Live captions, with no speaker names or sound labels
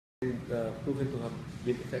Proven to have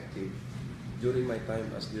been effective during my time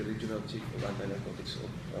as the regional chief of anti-narcotics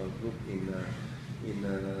group in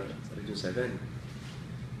Region 7.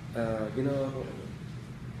 Ginawa ko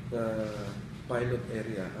pilot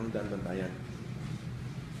area ang Danbantayan.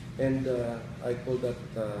 And I call that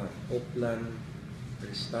Oplan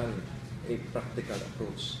Cristal, a practical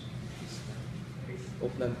approach.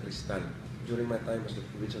 Oplan Cristal, during my time as the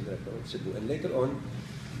provincial director of Cebu. And later on,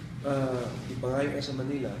 ipangayo sa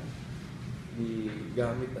Manila,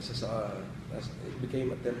 gamit as it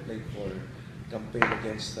became a template for campaign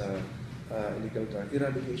against illegal drug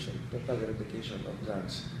eradication, total eradication of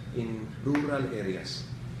drugs in rural areas,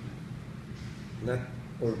 not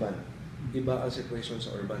urban. Iba ang situation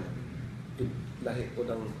sa urban. Lahi po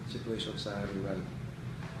ng situation sa rural.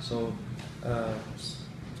 So,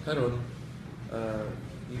 karon,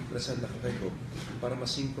 i-present na ko kayo para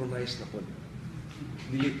ma-synchronize na po.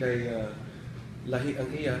 Dili kay lahi ang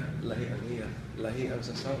iya, lahi ang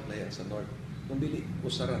sa south, lahi ang sa north. Kung dili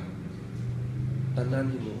usaran, tanan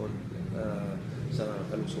hinuon sa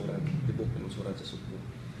kalungsuran, tibok kalungsuran sa Cebu.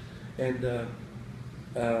 And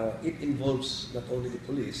it involves not only the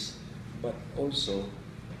police, but also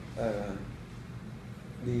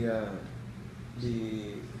the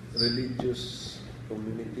religious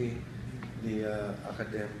community, the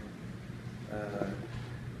academic,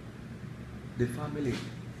 the family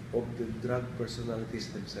of the drug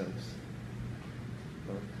personalities themselves,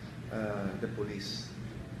 the police,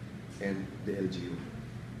 and the LGU.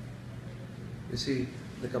 You see,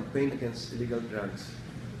 the campaign against illegal drugs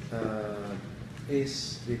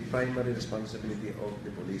is the primary responsibility of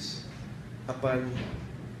the police. Apan,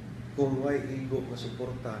 kung may igo na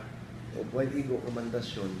suporta o may igo na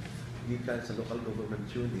mandasyon gikan sa local government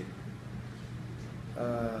unit,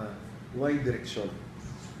 why direction?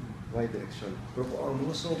 Pero kung ang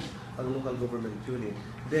musog ang local government unit,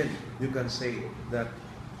 then you can say that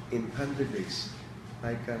in 100 days,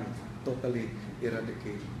 I can totally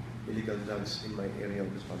eradicate illegal drugs in my area of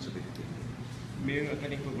responsibility. Mayor, ang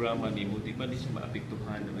kaning programa ni mo, di ba di siya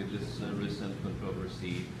maapektuhan with this recent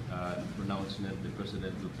controversy pronouncement the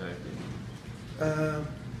President Duterte?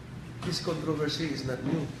 This controversy is not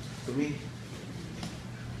new to me.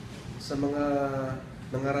 Sa mga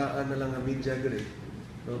nangaraan na lang ang media gari,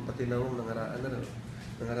 no, pati na akong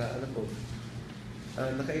nangaraan ako,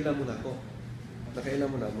 nakailan mo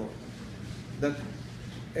na mo. That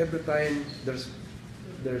every time there's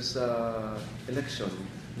election,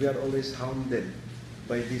 we are always hounded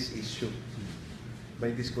by this issue,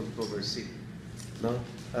 by this controversy, no?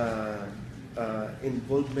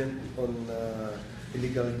 Involvement on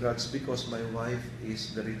illegal drugs because my wife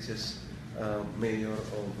is the richest mayor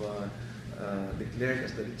of declared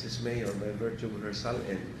as the richest mayor by virtue of her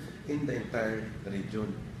salin in the entire region.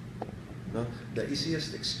 No? The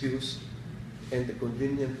easiest excuse and the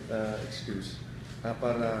convenient excuse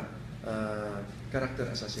para character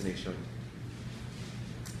assassination.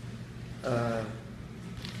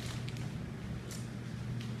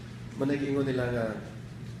 Managingon nila nga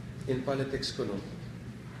in politics ko, no?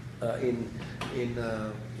 In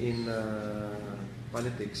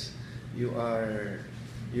politics, you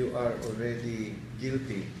are already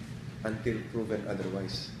guilty until proven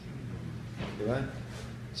otherwise. Di ba?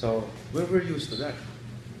 So, we were used to that.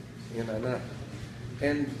 Yan na.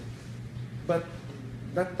 But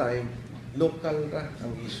that time, local ra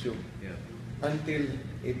ang issue. Yeah. Until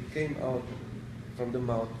it came out from the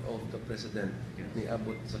mouth of the President,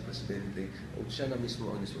 niabot sa Presidente, o siya na mismo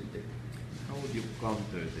ang nisulti. How would you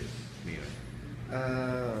counter this, Mayor?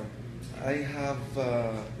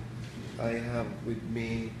 I have with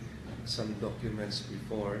me some documents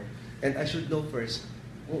before, and I should know first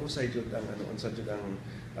kung sa jud ang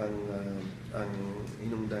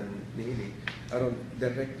hinungdan niini aron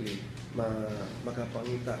directly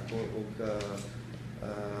makapangita ko og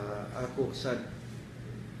ako sa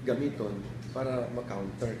gamiton para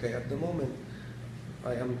ma-counter. Kaya at the moment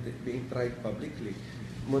I am being tried publicly.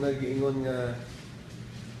 Mo nagiingon nga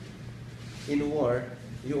in war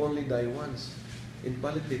you only die once. In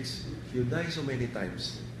politics, you die so many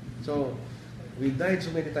times. So, we died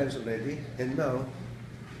so many times already, and now,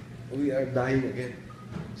 we are dying again.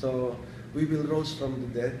 So, we will rise from the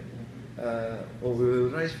dead, or we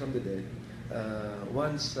will rise from the dead,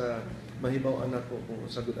 once mahibaw anak ko kung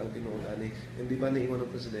sagot ang tinuon ani. Hindi ba niingon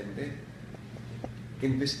ng Presidente?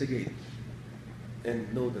 Investigate and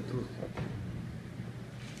know the truth.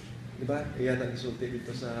 Di ba? Iyan ang isulti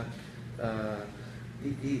dito sa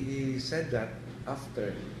he said that after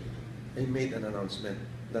he made an announcement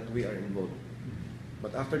that we are involved.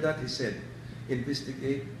 But after that, he said,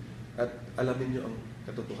 investigate at alamin nyo ang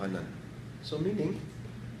katotohanan. So meaning,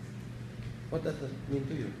 What does that mean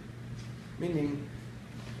to you? Meaning,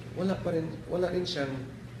 wala rin siyang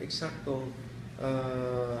eksaktong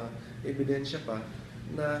ebidensya pa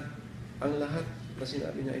na ang lahat na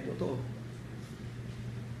sinabi niya ay totoo.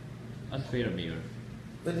 Unfair, Mayor.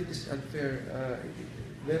 Well, it is unfair,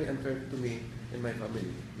 very unfair to me and my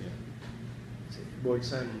family. Yeah. Board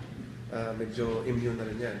son, medyo immune na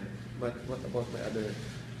rin yan. But what about my other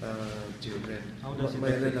children? How does it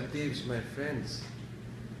My affect- relatives, my friends?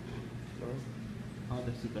 No? How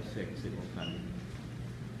does it affect the whole family?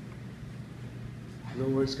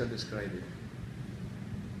 No words can describe it.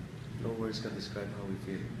 No words can describe how we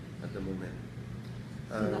feel at the moment.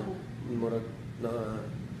 Murag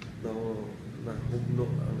nahugno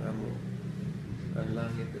ang amo. Ang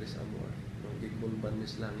langit is amo. Gigmulban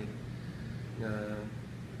is langit. Nga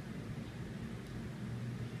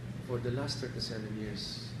for the last 37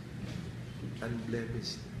 years,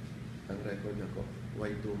 unblemished ang record nako.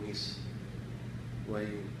 Why dungis? Why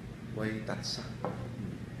tatsa?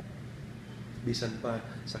 Bisan pa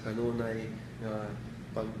sa kanunay nga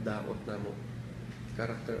pagdaot na mo,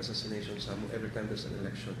 character assassination sa mo every time there's an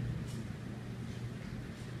election.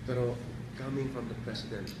 Pero coming from the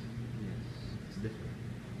president, Yes, it's different.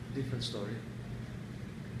 different story.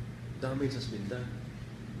 Damage has been done.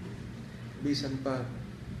 Bisan pa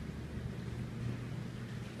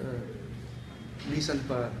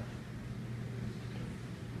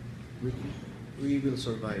we will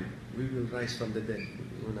survive. We will rise from the dead.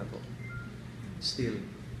 Una po. Still,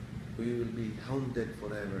 we will be hounded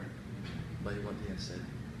forever by what he has said.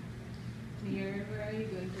 Mayor, where are you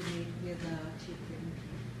going to meet with the chief PNP?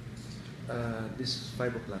 This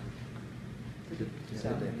 5 o'clock.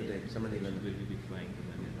 Today, sa Manila. Will you be flying to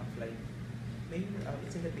Manila? Flight. Mayor,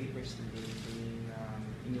 it's in the papers today,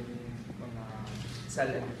 inyong mga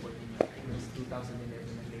salary report ninyo. It was 2011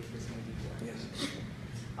 ang latest ng DPR. Yes.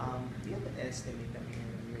 Do you have an estimate na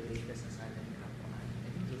your latest na salary na po? I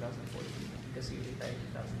think 2014 kasi you retired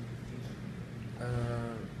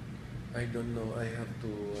 2015. I don't know. I have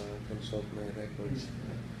to consult my records.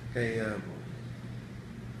 Kaya,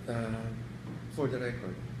 for the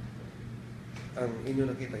record, ang inyo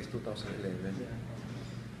nakita is 2011. Yeah.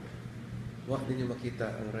 Wag ninyo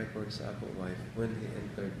makita ang record sa ako wife when he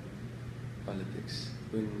entered politics,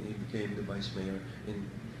 when he became the vice mayor in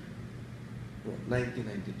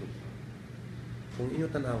 1992. Kung inyo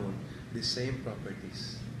tanawon, the same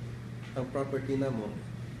properties. Ang property na mo,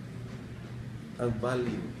 ang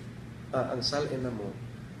value, ang salin na mo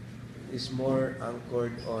is more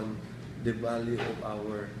anchored on the value of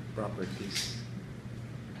our properties.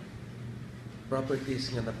 Properties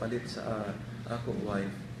nga napalit sa ako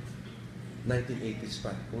wife 1980s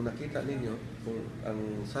pa. Kung nakita ninyo kung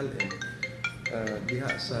ang salin diha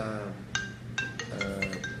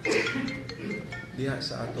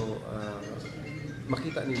sa ato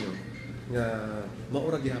makita ninyo nga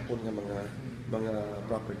maura gihapon nga mga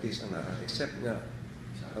properties ang naa except nga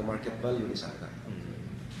ang market value ni saka.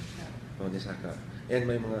 Ni saka. And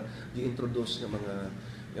may mga gi-introduce nga mga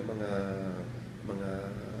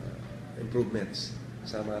improvements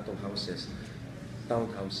sa mga atong houses,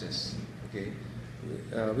 townhouses, okay,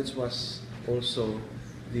 which was also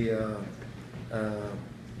the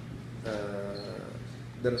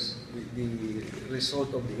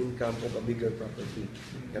result of the income of a bigger property.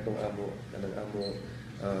 Kanang amo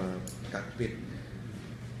cockpit.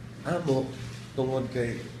 Amo tungod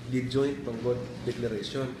kay the joint panggod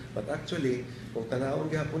declaration, but actually kung tanawon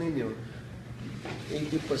gihapon ninyo,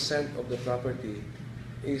 80% of the property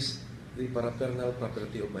is the paternal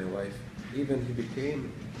property of my wife. Even he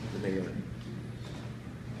became the mayor.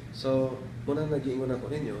 So, muna nag-iingon ako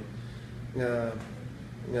ninyo nga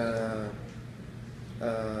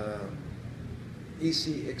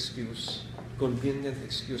easy excuse, convenient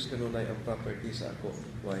excuse kanunay ang property sa ako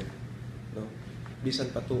wife. No?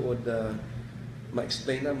 Bisan patuod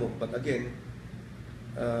ma-explain na mo, but again,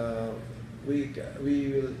 we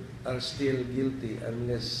are still guilty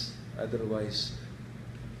unless otherwise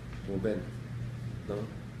proven. No?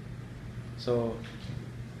 So,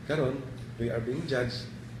 karon we are being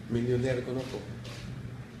judged. Millionaire ko na po.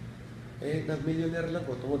 Nag-millionaire lang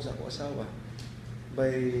ko tungod sa ako asawa.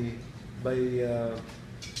 By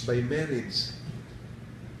marriage.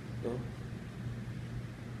 No?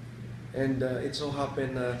 And it so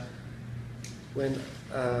happened na when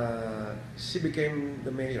she became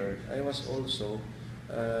the mayor, I was also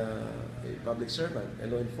a public servant,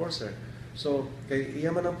 a law enforcer. So, kay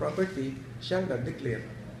iyaman ang property, siyang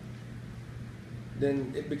nag-declare.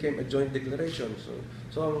 Then it became a joint declaration. So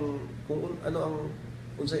kung ano ang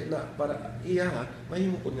unsay na para iya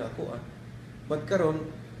mahimo pud nga ako. But karon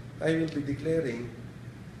I will be declaring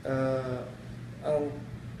ang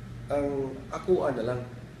akuan na lang.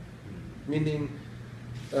 Meaning,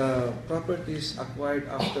 properties acquired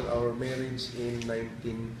after our marriage in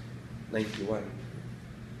 1991.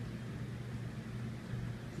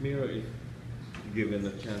 Mayor, if given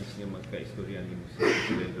a chance nga magka-istorya ni mo sa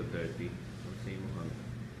President Duterte, ang sa imo hang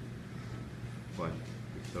Juan,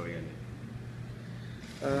 istorya niya.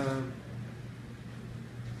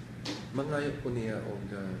 Mangayo ko niya og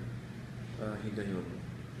higayon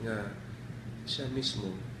nga siya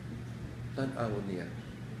mismo tan-awon niya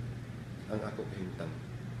ang ako kahimtang.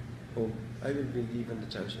 O I will be given the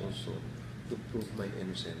chance also to prove my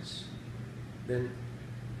innocence. Then,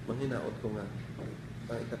 manghinaot ko nga,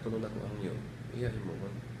 ang ikatulong ako ang iyo, iyahin mo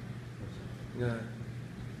man. Nga,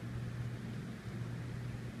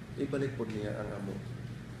 ibalik po niya ang amo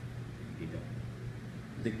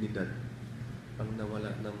dignidad, ang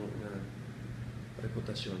nawala na mo nga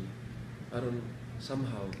reputasyon. Aron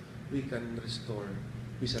somehow, we can restore,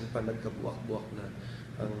 bisan pa nagkabuak-buak na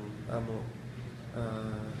ang amo,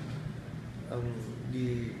 ang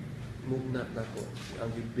gi-mugna na ko,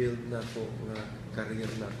 ang gi-build na ko nga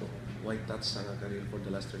career na ko, white touch sa nga career for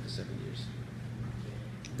the last 37 years.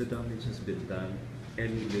 The damage has been done.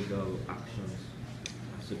 Any legal actions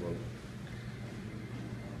possible?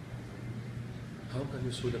 How can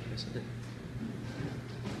you sue the president?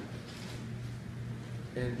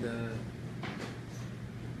 And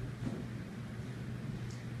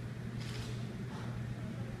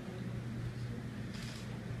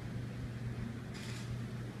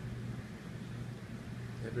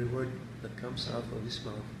every word that comes out of his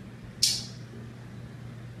mouth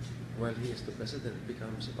while he is the president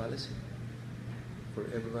becomes a policy for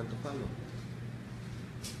everyone to follow.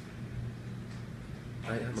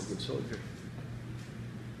 I am a good soldier.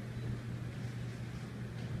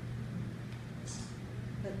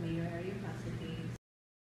 But Mayor, are you